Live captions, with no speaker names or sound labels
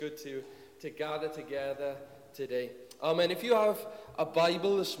Good to gather together today. Amen. If you have a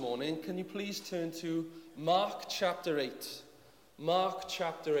Bible this morning, can you please turn to Mark chapter 8. Mark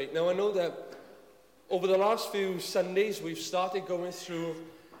chapter 8. Now I know that over the last few Sundays we've started going through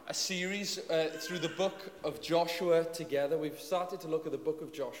a series through the book of Joshua together. We've started to look at the book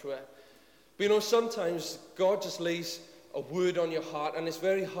of Joshua. But you know, sometimes God just lays a word on your heart, and it's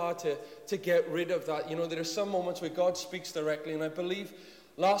very hard to get rid of that. You know, there are some moments where God speaks directly, and I believe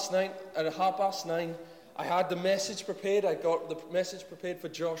last night at 9:30, I had the message prepared. I got the message prepared for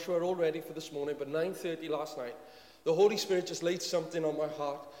Joshua all ready for this morning, but 9:30 last night, the Holy Spirit just laid something on my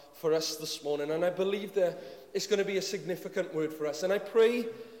heart for us this morning, and I believe that it's going to be a significant word for us. And I pray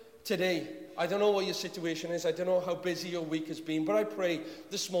today, I don't know what your situation is, I don't know how busy your week has been, but I pray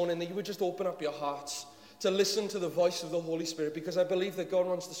this morning that you would just open up your hearts to listen to the voice of the Holy Spirit, because I believe that God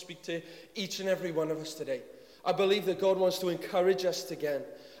wants to speak to each and every one of us today. I believe that God wants to encourage us again.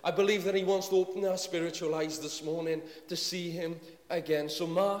 I believe that He wants to open our spiritual eyes this morning to see Him again. So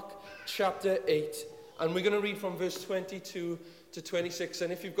Mark chapter 8, and we're going to read from verse 22 to 26.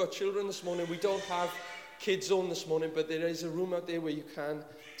 And if you've got children this morning, we don't have kids zone this morning, but there is a room out there where you can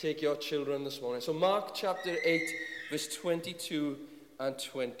take your children this morning. So Mark chapter 8, verse 22 and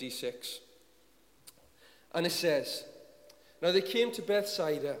 26. And it says, "Now they came to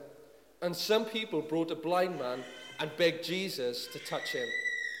Bethsaida, and some people brought a blind man and begged Jesus to touch him.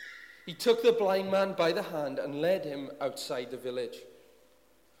 He took the blind man by the hand and led him outside the village.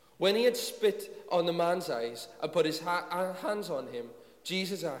 When he had spit on the man's eyes and put his hands on him,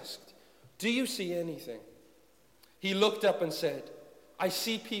 Jesus asked, 'Do you see anything?' He looked up and said, 'I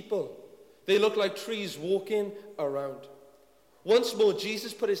see people. They look like trees walking around.' Once more,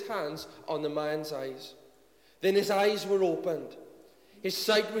 Jesus put his hands on the man's eyes. Then his eyes were opened. His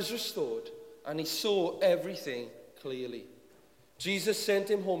sight was restored, and he saw everything clearly. Jesus sent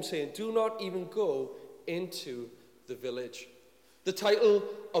him home, saying, 'Do not even go into the village.'" The title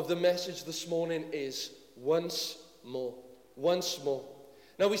of the message this morning is Once More. Once More.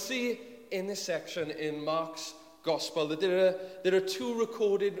 Now we see in this section in Mark's Gospel that there are two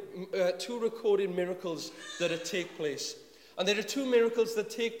recorded miracles that take place. And there are two miracles that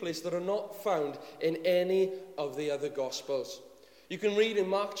take place that are not found in any of the other Gospels. You can read in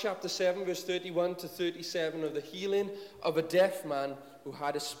Mark chapter 7, verse 31 to 37 of the healing of a deaf man who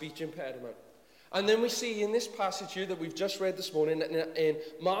had a speech impediment. And then we see in this passage here that we've just read this morning, in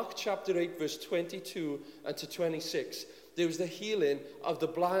Mark chapter 8, verse 22 and to 26, there was the healing of the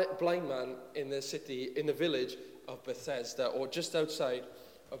blind man in the village of Bethesda, or just outside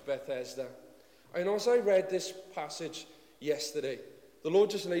of Bethesda. And as I read this passage yesterday, the Lord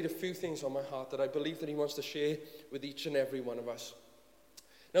just laid a few things on my heart that I believe that He wants to share with each and every one of us.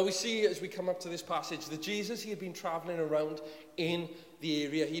 Now we see as we come up to this passage that Jesus, He had been traveling around in the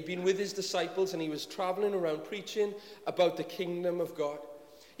area. He'd been with His disciples and He was traveling around preaching about the kingdom of God.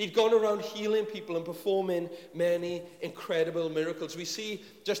 He'd gone around healing people and performing many incredible miracles. We see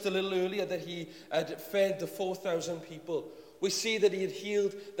just a little earlier that He had fed the 4,000 people. We see that He had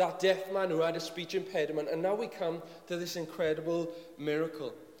healed that deaf man who had a speech impediment. And now we come to this incredible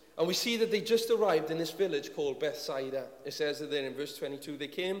miracle. And we see that they just arrived in this village called Bethsaida. It says there in verse 22, they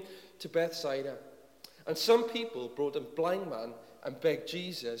came to Bethsaida. And some people brought a blind man and begged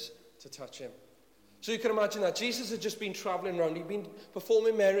Jesus to touch him. So you can imagine that. Jesus had just been traveling around. He'd been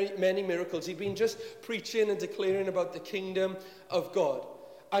performing many miracles. He'd been just preaching and declaring about the kingdom of God.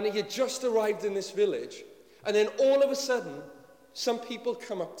 And he had just arrived in this village. And then all of a sudden, some people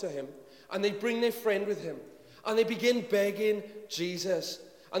come up to him and they bring their friend with him. And they begin begging Jesus.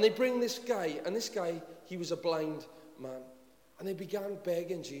 And they bring this guy, and this guy, he was a blind man. And they began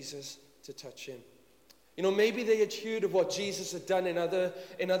begging Jesus to touch him. You know, maybe they had heard of what Jesus had done in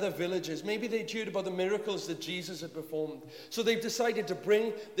other villages. Maybe they'd heard about the miracles that Jesus had performed. So they've decided to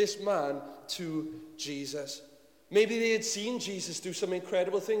bring this man to Jesus. Maybe they had seen Jesus do some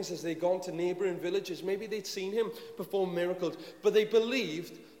incredible things as they'd gone to neighboring villages. Maybe they'd seen him perform miracles. But they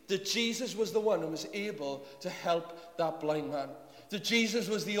believed that Jesus was the one who was able to help that blind man. That Jesus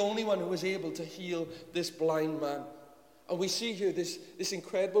was the only one who was able to heal this blind man. And we see here this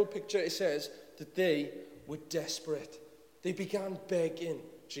incredible picture. It says that they were desperate. They began begging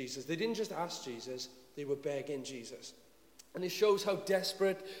Jesus. They didn't just ask Jesus, they were begging Jesus. And it shows how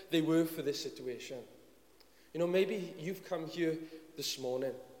desperate they were for this situation. You know, maybe you've come here this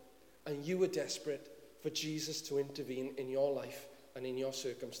morning and you were desperate for Jesus to intervene in your life and in your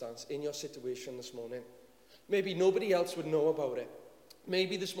circumstance, in your situation this morning. Maybe nobody else would know about it.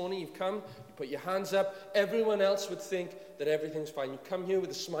 Maybe this morning you've come, you put your hands up, everyone else would think that everything's fine. You come here with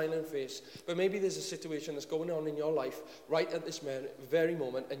a smiling face, but maybe there's a situation that's going on in your life right at this very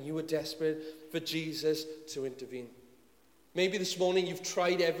moment, and you are desperate for Jesus to intervene. Maybe this morning you've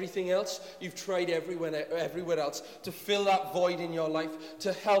tried everything else, you've tried everywhere else to fill that void in your life,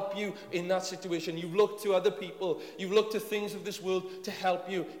 to help you in that situation. You've looked to other people, you've looked to things of this world to help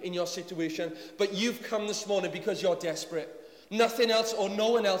you in your situation, but you've come this morning because you're desperate. Nothing else or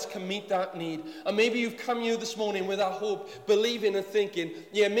no one else can meet that need. And maybe you've come here this morning with that hope, believing and thinking,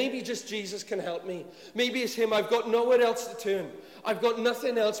 yeah, maybe just Jesus can help me. Maybe it's him. I've got nowhere else to turn. I've got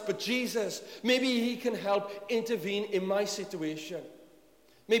nothing else but Jesus. Maybe he can help intervene in my situation.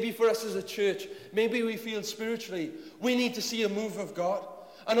 Maybe for us as a church, maybe we feel spiritually we need to see a move of God.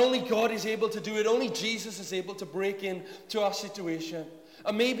 And only God is able to do it. Only Jesus is able to break into our situation.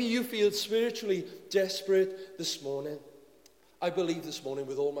 And maybe you feel spiritually desperate this morning. I believe this morning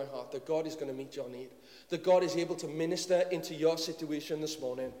with all my heart that God is going to meet your need, that God is able to minister into your situation this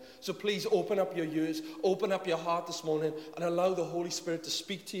morning. So please open up your ears, open up your heart this morning, and allow the Holy Spirit to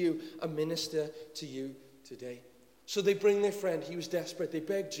speak to you and minister to you today. So they bring their friend. He was desperate. They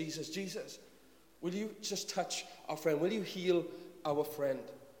begged Jesus, Jesus, will you just touch our friend? Will you heal our friend?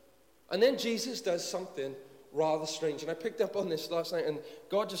 And then Jesus does something rather strange. And I picked up on this last night, and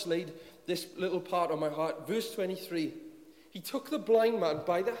God just laid this little part on my heart. Verse 23. He took the blind man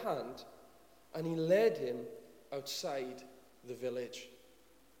by the hand and he led him outside the village.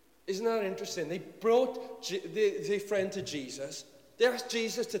 Isn't that interesting? They brought their friend to Jesus. They asked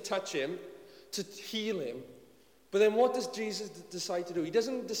Jesus to touch him, to heal him. But then what does Jesus decide to do? He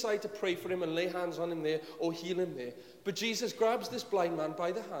doesn't decide to pray for him and lay hands on him there or heal him there. But Jesus grabs this blind man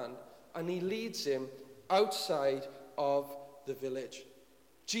by the hand and he leads him outside of the village.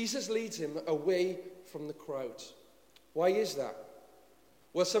 Jesus leads him away from the crowds. Why is that?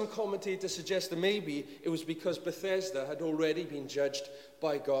 Well, some commentators suggest that maybe it was because Bethesda had already been judged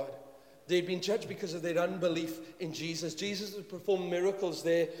by God. They'd been judged because of their unbelief in Jesus. Jesus had performed miracles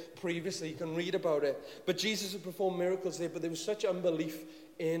there previously. You can read about it. But Jesus had performed miracles there, but there was such unbelief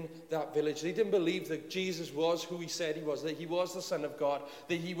in that village. They didn't believe that Jesus was who he said he was, that he was the Son of God,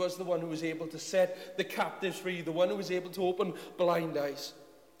 that he was the one who was able to set the captives free, the one who was able to open blind eyes.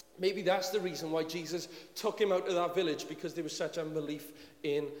 Maybe that's the reason why Jesus took him out of that village, because there was such unbelief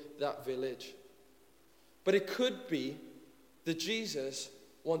in that village. But it could be that Jesus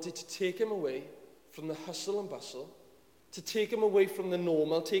wanted to take him away from the hustle and bustle, to take him away from the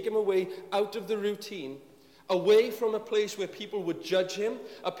normal, take him away out of the routine, away from a place where people would judge him,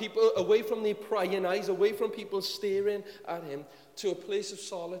 away from the prying eyes, away from people staring at him, to a place of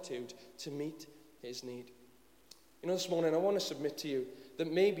solitude to meet his need. You know, this morning I want to submit to you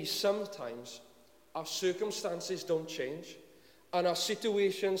that maybe sometimes our circumstances don't change and our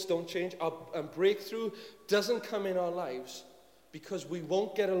situations don't change, and breakthrough doesn't come in our lives because we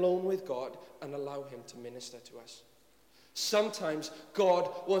won't get alone with God and allow him to minister to us. Sometimes God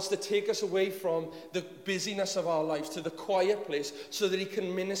wants to take us away from the busyness of our lives to the quiet place so that he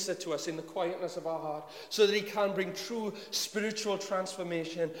can minister to us in the quietness of our heart, so that he can bring true spiritual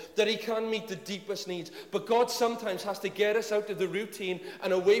transformation, that he can meet the deepest needs. But God sometimes has to get us out of the routine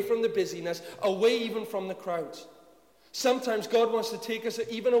and away from the busyness, away even from the crowds. Sometimes God wants to take us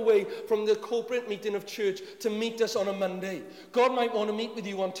even away from the corporate meeting of church to meet us on a Monday. God might want to meet with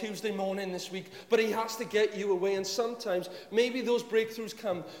you on Tuesday morning this week, but he has to get you away. And sometimes maybe those breakthroughs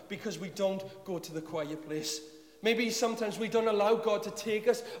come because we don't go to the quiet place. Maybe sometimes we don't allow God to take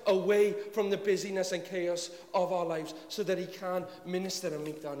us away from the busyness and chaos of our lives so that he can minister and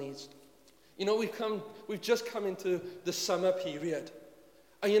meet our needs. You know, we've just come into the summer period.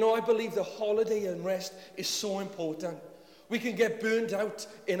 And you know, I believe the holiday and rest is so important. We can get burned out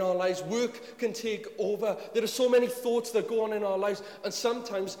in our lives. Work can take over. There are so many thoughts that go on in our lives. And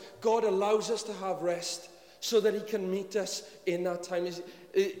sometimes God allows us to have rest so that he can meet us in that time.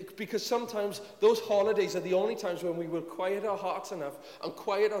 Because sometimes those holidays are the only times when we will quiet our hearts enough and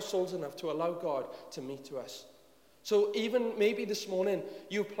quiet our souls enough to allow God to meet to us. So even maybe this morning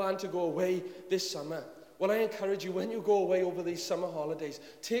you plan to go away this summer. Well, I encourage you, when you go away over these summer holidays,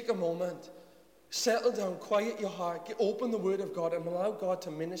 take a moment, settle down, quiet your heart, open the Word of God and allow God to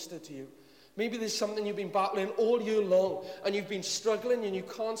minister to you. Maybe there's something you've been battling all year long and you've been struggling and you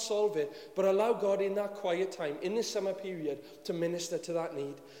can't solve it, but allow God in that quiet time, in this summer period, to minister to that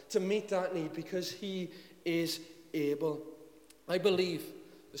need, to meet that need, because he is able. I believe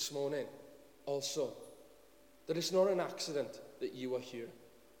this morning also that it's not an accident that you are here.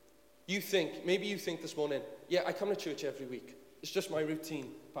 Maybe you think this morning, yeah, I come to church every week. It's just my routine,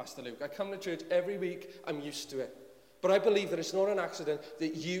 Pastor Luke. I come to church every week. I'm used to it. But I believe that it's not an accident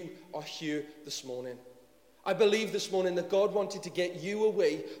that you are here this morning. I believe this morning that God wanted to get you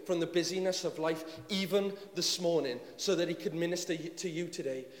away from the busyness of life even this morning so that he could minister to you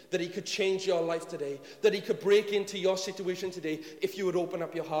today, that he could change your life today, that he could break into your situation today if you would open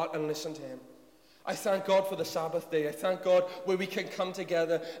up your heart and listen to him. I thank God for the Sabbath day. I thank God where we can come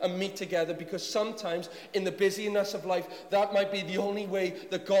together and meet together, because sometimes in the busyness of life, that might be the only way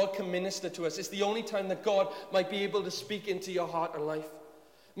that God can minister to us. It's the only time that God might be able to speak into your heart and life.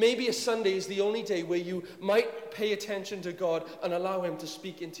 Maybe a Sunday is the only day where you might pay attention to God and allow him to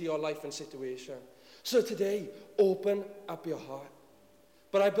speak into your life and situation. So today, open up your heart.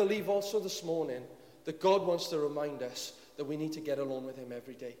 But I believe also this morning that God wants to remind us that we need to get alone with him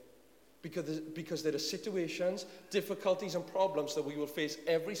every day. Because there are situations, difficulties and problems that we will face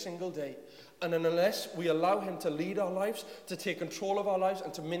every single day. And unless we allow him to lead our lives, to take control of our lives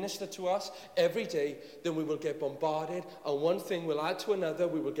and to minister to us every day, then we will get bombarded, and one thing will add to another.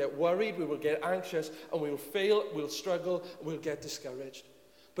 We will get worried, we will get anxious, and we will fail, we'll struggle, and we'll get discouraged.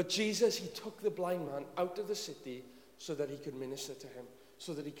 But Jesus, he took the blind man out of the city so that he could minister to him,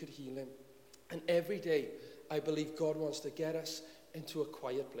 so that he could heal him. And every day, I believe God wants to get us into a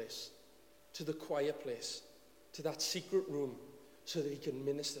quiet place. To the quiet place, to that secret room, so that he can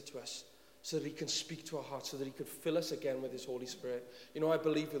minister to us, so that he can speak to our hearts, so that he could fill us again with his Holy Spirit. You know, I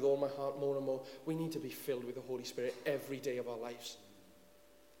believe with all my heart, more and more, we need to be filled with the Holy Spirit every day of our lives.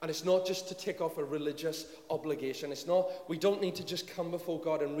 And it's not just to tick off a religious obligation. We don't need to just come before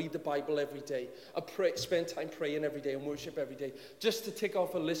God and read the Bible every day, spend time praying every day and worship every day, just to tick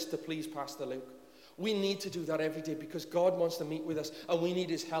off a list to please Pastor Luke. We need to do that every day, because God wants to meet with us, and we need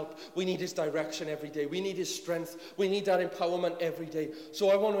his help. We need his direction every day. We need his strength. We need that empowerment every day. So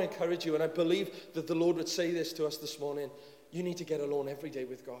I want to encourage you, and I believe that the Lord would say this to us this morning. You need to get alone every day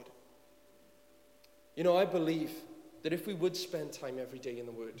with God. You know, I believe that if we would spend time every day in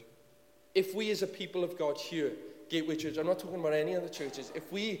the Word, if we as a people of God here, Gateway Church, I'm not talking about any other churches,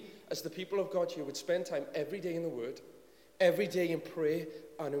 if we as the people of God here would spend time every day in the Word, every day in prayer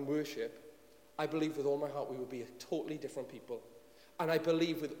and in worship, I believe with all my heart we will be a totally different people. And I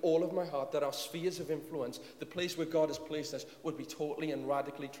believe with all of my heart that our spheres of influence, the place where God has placed us, would be totally and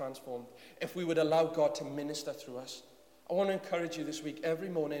radically transformed if we would allow God to minister through us. I want to encourage you this week, every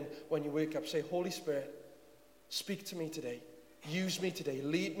morning when you wake up, say, Holy Spirit, speak to me today. Use me today.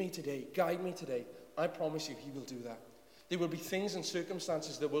 Lead me today. Guide me today. I promise you, he will do that. There will be things and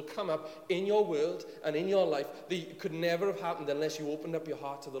circumstances that will come up in your world and in your life that could never have happened unless you opened up your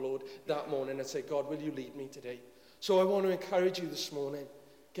heart to the Lord that morning and say, God, will you lead me today? So I want to encourage you this morning,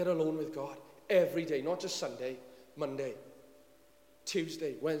 get alone with God every day, not just Sunday, Monday,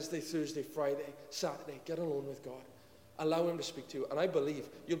 Tuesday, Wednesday, Thursday, Friday, Saturday. Get alone with God. Allow him to speak to you. And I believe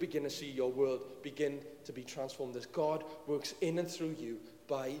you'll begin to see your world begin to be transformed as God works in and through you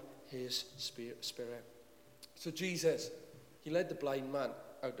by his Spirit. So Jesus, he led the blind man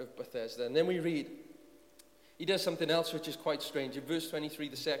out of Bethesda. And then we read, he does something else which is quite strange. In verse 23,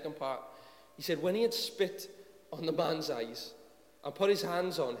 the second part, he said, when he had spit on the man's eyes and put his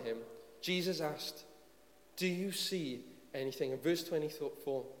hands on him, Jesus asked, do you see anything? In verse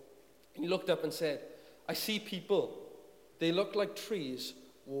 24, he looked up and said, I see people. They look like trees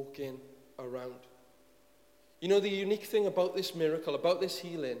walking around. You know, the unique thing about this miracle, about this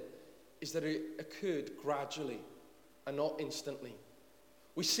healing, is that it occurred gradually and not instantly.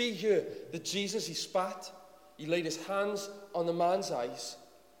 We see here that Jesus, he spat, he laid his hands on the man's eyes,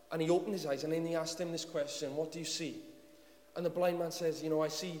 and he opened his eyes, and then he asked him this question, what do you see? And the blind man says, you know, I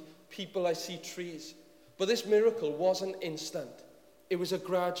see people, I see trees. But this miracle wasn't instant. It was a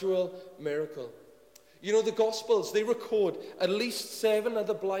gradual miracle. You know, the Gospels, they record at least 7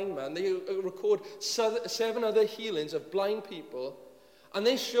 other blind men. They record 7 other healings of blind people. And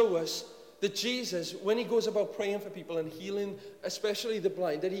they show us that Jesus, when he goes about praying for people and healing, especially the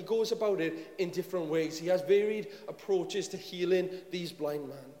blind, that he goes about it in different ways. He has varied approaches to healing these blind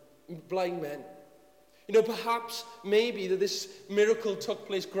men. You know, perhaps, maybe that this miracle took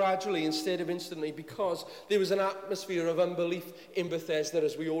place gradually instead of instantly because there was an atmosphere of unbelief in Bethesda,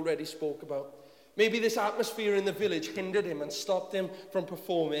 as we already spoke about. Maybe this atmosphere in the village hindered him and stopped him from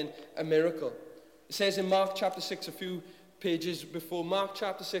performing a miracle. It says in Mark chapter 6, a few pages before, Mark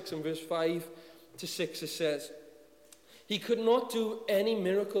chapter 6 and verse 5 to 6, it says, he could not do any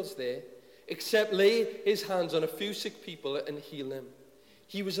miracles there except lay his hands on a few sick people and heal them.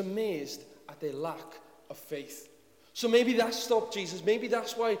 He was amazed at their lack of faith. So maybe that stopped Jesus. Maybe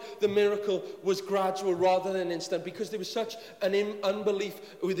that's why the miracle was gradual rather than instant, because there was such an unbelief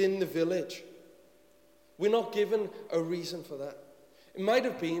within the village. We're not given a reason for that. It might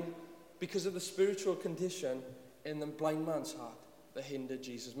have been because of the spiritual condition in the blind man's heart that hindered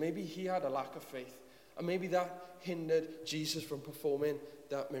Jesus. Maybe he had a lack of faith, and maybe that hindered Jesus from performing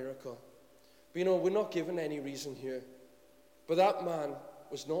that miracle. But we're not given any reason here. But that man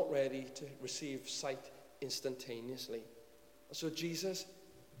was not ready to receive sight instantaneously. And so Jesus,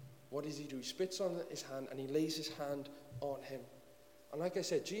 what does he do? He spits on his hand and he lays his hand on him. And like I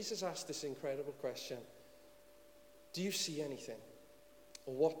said, Jesus asked this incredible question. Do you see anything?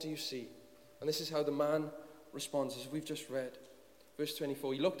 Or what do you see? And this is how the man responds, as we've just read. Verse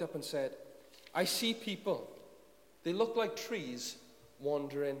 24, he looked up and said, I see people. They look like trees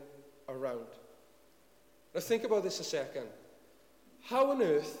wandering around. Now think about this a second. How on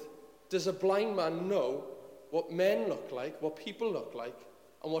earth does a blind man know what men look like, what people look like,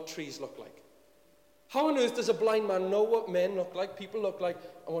 and what trees look like? How on earth does a blind man know what men look like, people look like,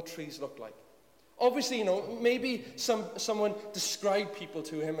 and what trees look like? Obviously, maybe someone described people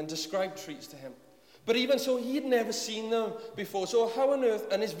to him and described trees to him. But even so, he had never seen them before. So how on earth,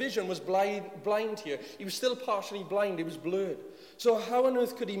 and his vision was blind here. He was still partially blind, it was blurred. So how on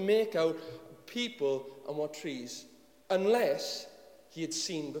earth could he make out people and what trees? Unless he had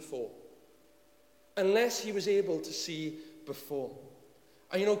seen before. Unless he was able to see before.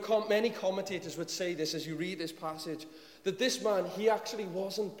 And many commentators would say this as you read this passage, that this man, he actually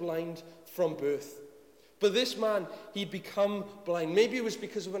wasn't blind from birth. But this man, he'd become blind. Maybe it was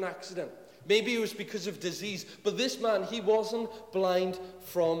because of an accident. Maybe it was because of disease. But this man, he wasn't blind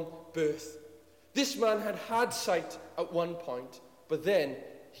from birth. This man had sight at one point, but then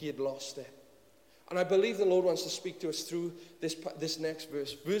he had lost it. And I believe the Lord wants to speak to us through this next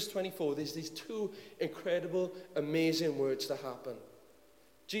verse. Verse 24, there's these two incredible, amazing words that happen.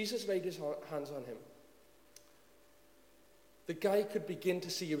 Jesus laid his hands on him. The guy could begin to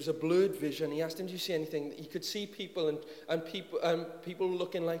see. It was a blurred vision. He asked him, do you see anything? He could see people and people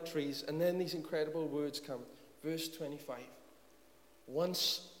looking like trees. And then these incredible words come. Verse 25.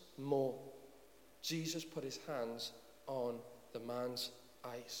 Once more, Jesus put his hands on the man's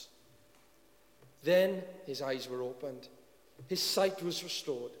eyes. Then his eyes were opened. His sight was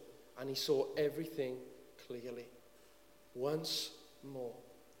restored, and he saw everything clearly. Once more,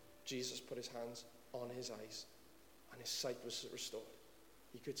 Jesus put his hands on his eyes, and his sight was restored.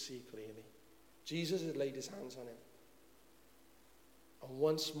 He could see clearly. Jesus had laid his hands on him. And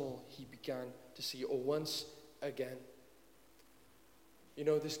once more, he began to see, or once again.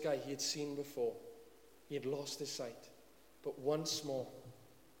 This guy, he had seen before. He had lost his sight. But once more,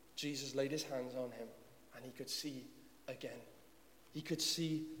 Jesus laid his hands on him, and he could see again. He could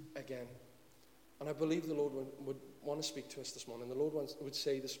see again. And I believe the Lord would want to speak to us this morning. The Lord would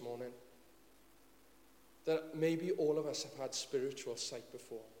say this morning that maybe all of us have had spiritual sight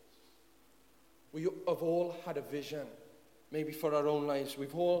before. We have all had a vision, maybe for our own lives.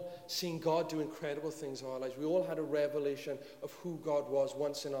 We've all seen God do incredible things in our lives. We all had a revelation of who God was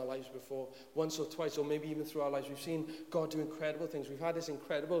once in our lives before, once or twice, or maybe even through our lives. We've seen God do incredible things. We've had this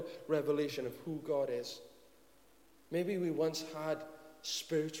incredible revelation of who God is. Maybe we once had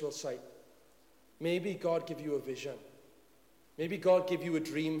spiritual sight. Maybe God gave you a vision. Maybe God gave you a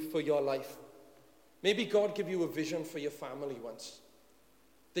dream for your life. Maybe God gave you a vision for your family once,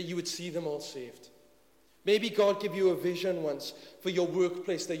 that you would see them all saved. Maybe God gave you a vision once for your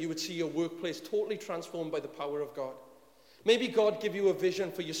workplace, that you would see your workplace totally transformed by the power of God. Maybe God gave you a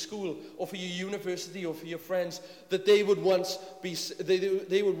vision for your school or for your university or for your friends, that they would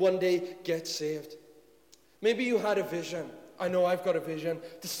they would one day get saved. Maybe you had a vision. I know I've got a vision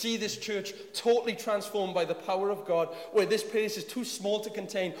to see this church totally transformed by the power of God, where this place is too small to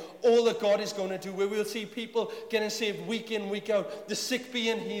contain all that God is going to do, where we'll see people getting saved week in, week out, the sick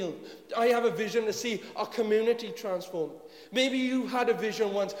being healed. I have a vision to see our community transformed. Maybe you had a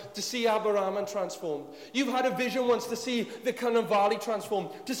vision once to see Aberama transformed. You've had a vision once to see the Cynon Valley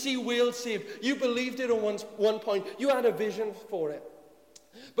transformed, to see Wales saved. You believed it at one point. You had a vision for it.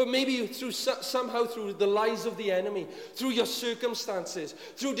 But maybe somehow through the lies of the enemy, through your circumstances,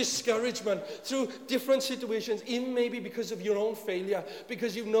 through discouragement, through different situations, even maybe because of your own failure,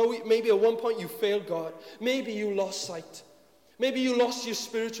 because maybe at one point you failed God. Maybe you lost sight. Maybe you lost your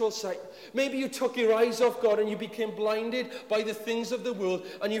spiritual sight. Maybe you took your eyes off God and you became blinded by the things of the world,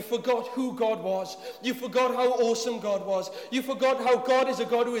 and you forgot who God was. You forgot how awesome God was. You forgot how God is a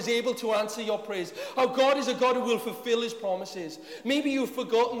God who is able to answer your prayers. How God is a God who will fulfill his promises. Maybe you've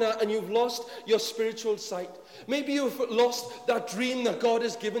forgotten that and you've lost your spiritual sight. Maybe you've lost that dream that God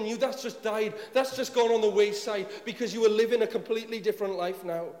has given you. That's just died. That's just gone on the wayside because you are living a completely different life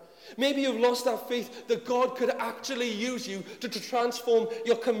now. Maybe you've lost that faith that God could actually use you to transform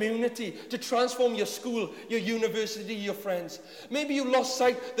your community, to transform your school, your university, your friends. Maybe you lost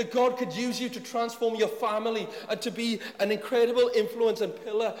sight that God could use you to transform your family and to be an incredible influence and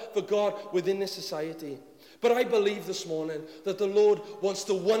pillar for God within this society. But I believe this morning that the Lord wants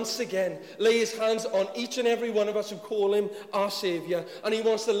to once again lay his hands on each and every one of us who call him our Savior. And he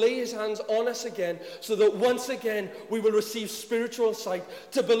wants to lay his hands on us again so that once again we will receive spiritual sight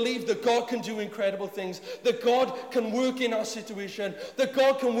to believe that God can do incredible things, that God can work in our situation, that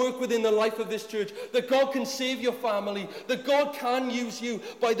God can work within the life of this church, that God can save your family, that God can use you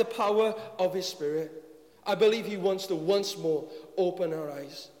by the power of his Spirit. I believe he wants to once more open our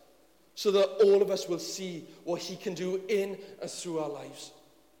eyes, so that all of us will see what he can do in and through our lives.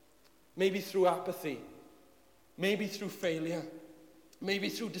 Maybe through apathy, maybe through failure, maybe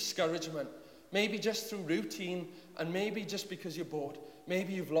through discouragement, maybe just through routine, and maybe just because you're bored.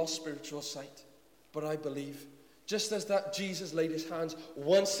 Maybe you've lost spiritual sight. But I believe, just as that Jesus laid his hands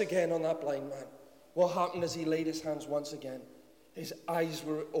once again on that blind man, what happened as he laid his hands once again? His eyes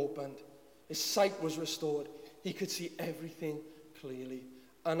were opened. His sight was restored. He could see everything clearly.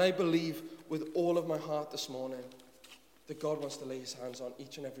 And I believe with all of my heart this morning that God wants to lay his hands on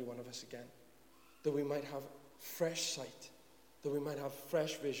each and every one of us again, that we might have fresh sight, that we might have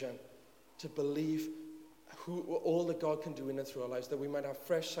fresh vision to believe all that God can do in and through our lives, that we might have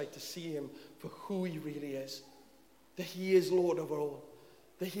fresh sight to see him for who he really is, that he is Lord of all,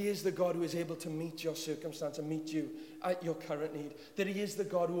 that he is the God who is able to meet your circumstance and meet you at your current need, that he is the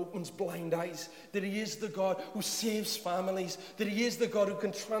God who opens blind eyes, that he is the God who saves families, that he is the God who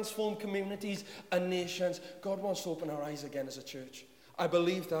can transform communities and nations. God wants to open our eyes again as a church. I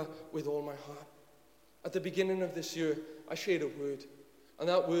believe that with all my heart. At the beginning of this year, I shared a word, and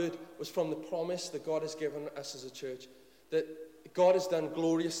that word was from the promise that God has given us as a church, that God has done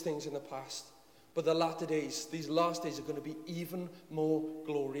glorious things in the past, but the latter days, these last days, are going to be even more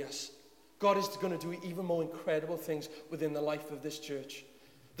glorious. God is going to do even more incredible things within the life of this church.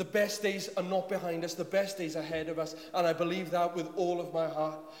 The best days are not behind us. The best days are ahead of us. And I believe that with all of my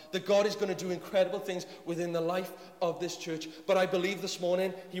heart, that God is going to do incredible things within the life of this church. But I believe this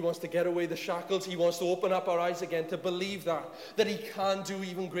morning he wants to get away the shackles. He wants to open up our eyes again to believe that he can do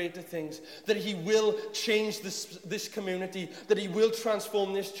even greater things, that he will change this community, that he will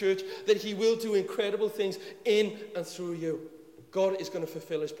transform this church, that he will do incredible things in and through you. God is going to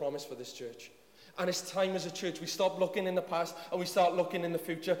fulfill his promise for this church. And it's time as a church we stop looking in the past and we start looking in the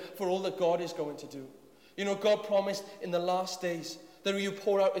future for all that God is going to do. You know, God promised in the last days that he will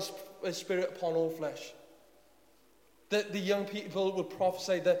pour out his Spirit upon all flesh. That the young people will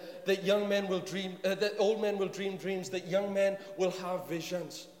prophesy, that young men will dream, that old men will dream dreams, that young men will have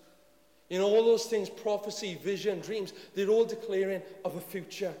visions. You know, all those things, prophecy, vision, dreams, they're all declaring of a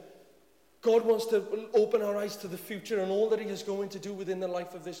future. God wants to open our eyes to the future and all that he is going to do within the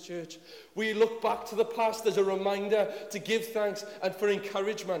life of this church. We look back to the past as a reminder to give thanks and for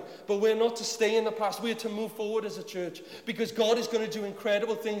encouragement. But we're not to stay in the past. We're to move forward as a church because God is going to do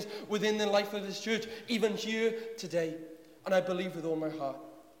incredible things within the life of this church, even here today. And I believe with all my heart,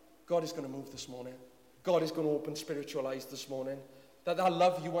 God is going to move this morning. God is going to open spiritual eyes this morning. That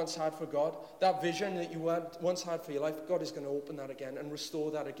love you once had for God, that vision that you once had for your life, God is going to open that again and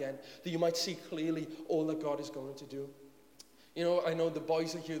restore that again, that you might see clearly all that God is going to do. You know, I know the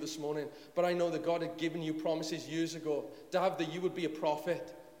boys are here this morning, but I know that God had given you promises years ago, Dav, that you would be a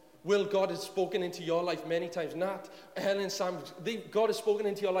prophet. Will, God has spoken into your life many times. Nat, Helen, Sam, God has spoken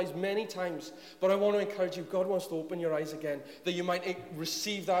into your lives many times. But I want to encourage you, God wants to open your eyes again, that you might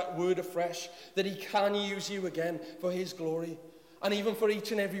receive that word afresh, that he can use you again for his glory. And even for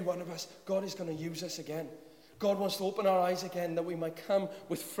each and every one of us, God is going to use us again. God wants to open our eyes again that we might come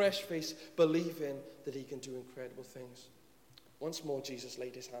with fresh face, believing that he can do incredible things. Once more, Jesus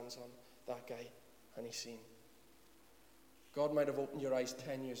laid his hands on that guy and he seen. God might have opened your eyes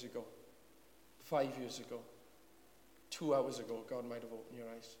 10 years ago, 5 years ago, 2 hours ago. God might have opened your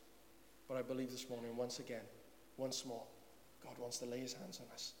eyes. But I believe this morning, once again, once more, God wants to lay his hands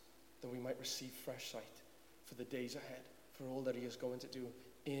on us that we might receive fresh sight for the days ahead, for all that he is going to do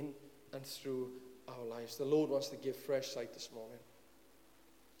in and through our lives. The Lord wants to give fresh sight this morning.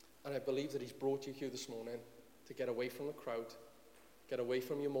 And I believe that he's brought you here this morning to get away from the crowd, get away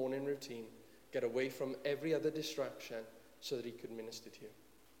from your morning routine, get away from every other distraction so that he could minister to you.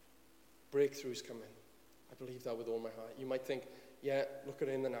 Breakthroughs coming. I believe that with all my heart. You might think, yeah, look at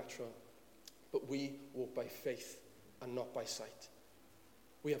it in the natural. But we walk by faith and not by sight.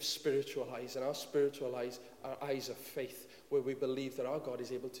 We have spiritual eyes, and our spiritual eyes are eyes of faith, where we believe that our God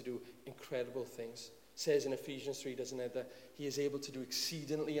is able to do incredible things. says in Ephesians 3, doesn't it, that he is able to do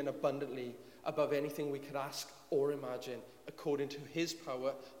exceedingly and abundantly above anything we could ask or imagine, according to his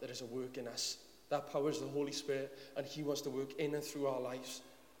power that is at work in us. That power is the Holy Spirit, and he wants to work in and through our lives.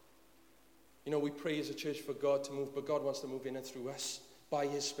 You know, we pray as a church for God to move, but God wants to move in and through us by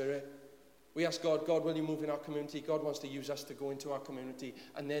his Spirit. We ask God, God, will you move in our community? God wants to use us to go into our community,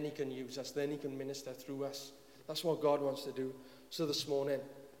 and then he can use us, then he can minister through us. That's what God wants to do. So this morning,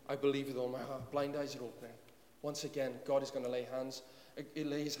 I believe with all my heart, blind eyes are opening. Once again, God is going to lay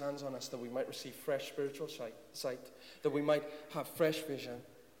his hands on us that we might receive fresh spiritual sight, that we might have fresh vision.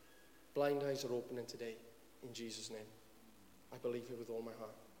 Blind eyes are opening today, in Jesus' name. I believe it with all my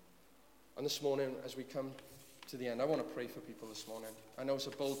heart. And this morning, as we come to the end, I want to pray for people this morning. I know it's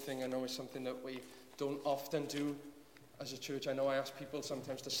a bold thing. I know it's something that we don't often do as a church. I know I ask people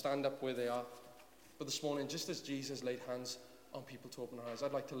sometimes to stand up where they are. But this morning, just as Jesus laid hands on people to open our eyes,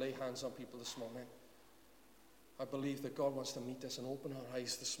 I'd like to lay hands on people this morning. I believe that God wants to meet us and open our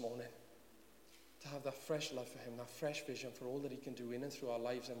eyes this morning, to have that fresh love for him, that fresh vision for all that he can do in and through our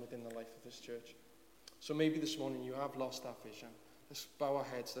lives and within the life of this church. So maybe this morning you have lost that vision. Let's bow our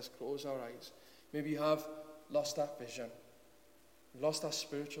heads, let's close our eyes. Maybe you have lost that vision. You've lost that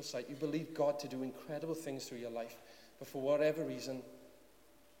spiritual sight. You believe God to do incredible things through your life, but for whatever reason,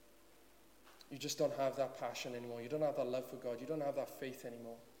 you just don't have that passion anymore. You don't have that love for God. You don't have that faith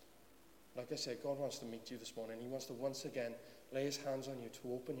anymore. Like I said, God wants to meet you this morning. He wants to once again lay his hands on you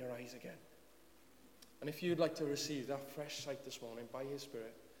to open your eyes again. And if you'd like to receive that fresh sight this morning by his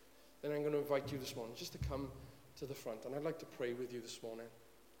Spirit, then I'm going to invite you this morning just to come to the front. And I'd like to pray with you this morning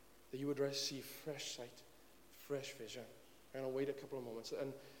that you would receive fresh sight, fresh vision. I'm going to wait a couple of moments.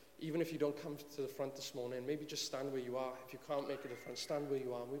 And even if you don't come to the front this morning, maybe just stand where you are. If you can't make it to the front, stand where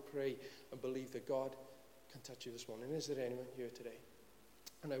you are. And we pray and believe that God can touch you this morning. Is there anyone here today?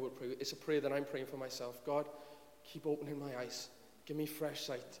 And I will pray. It's a prayer that I'm praying for myself. God, keep opening my eyes. Give me fresh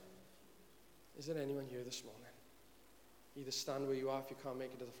sight. Is there anyone here this morning? Either stand where you are if you can't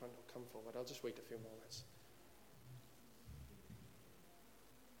make it to the front, or come forward. I'll just wait a few moments.